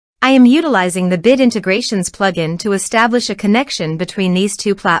I am utilizing the Bit Integrations plugin to establish a connection between these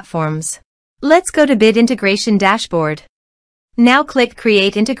two platforms. Let's go to Bit Integration Dashboard. Now click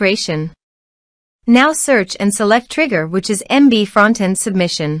Create Integration. Now search and select trigger, which is MB Frontend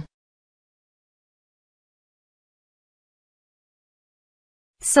Submission.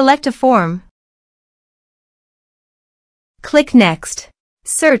 Select a form. Click Next.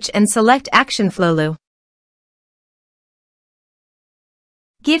 Search and select Action Flowlu.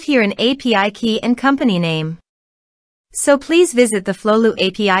 Give here an API key and company name. So please visit the Flowlu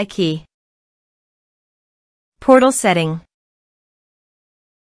API key. Portal setting.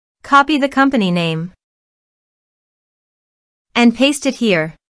 Copy the company name and paste it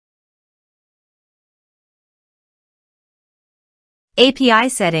here. API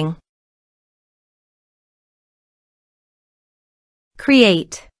setting.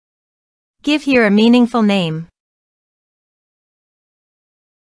 Create. Give here a meaningful name.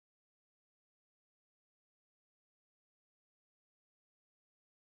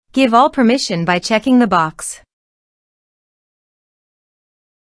 Give all permission by checking the box.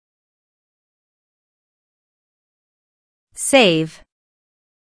 Save.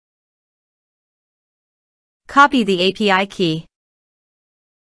 Copy the API key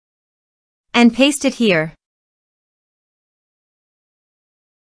and paste it here.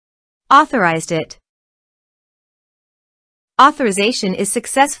 Authorized it. Authorization is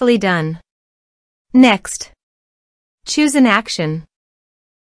successfully done. Next. Choose an action.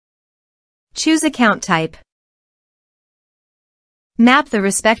 Choose account type. Map the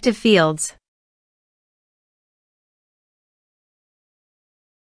respective fields.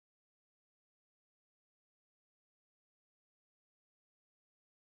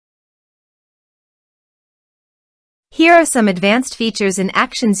 Here are some advanced features and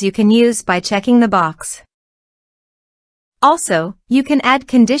actions you can use by checking the box. Also, you can add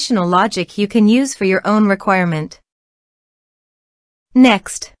conditional logic you can use for your own requirement.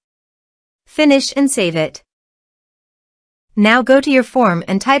 Next. Finish and save it. Now go to your form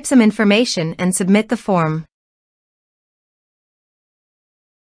and type some information and submit the form.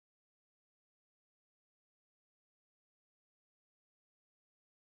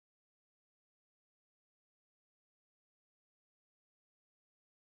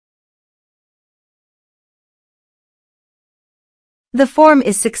 The form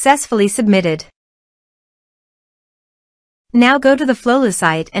is successfully submitted. Now go to the Flowlu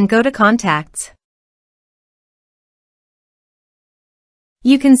site and go to Contacts.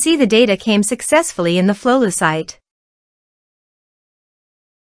 You can see the data came successfully in the Flowlu site.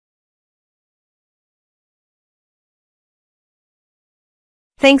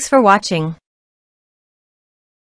 Thanks for watching.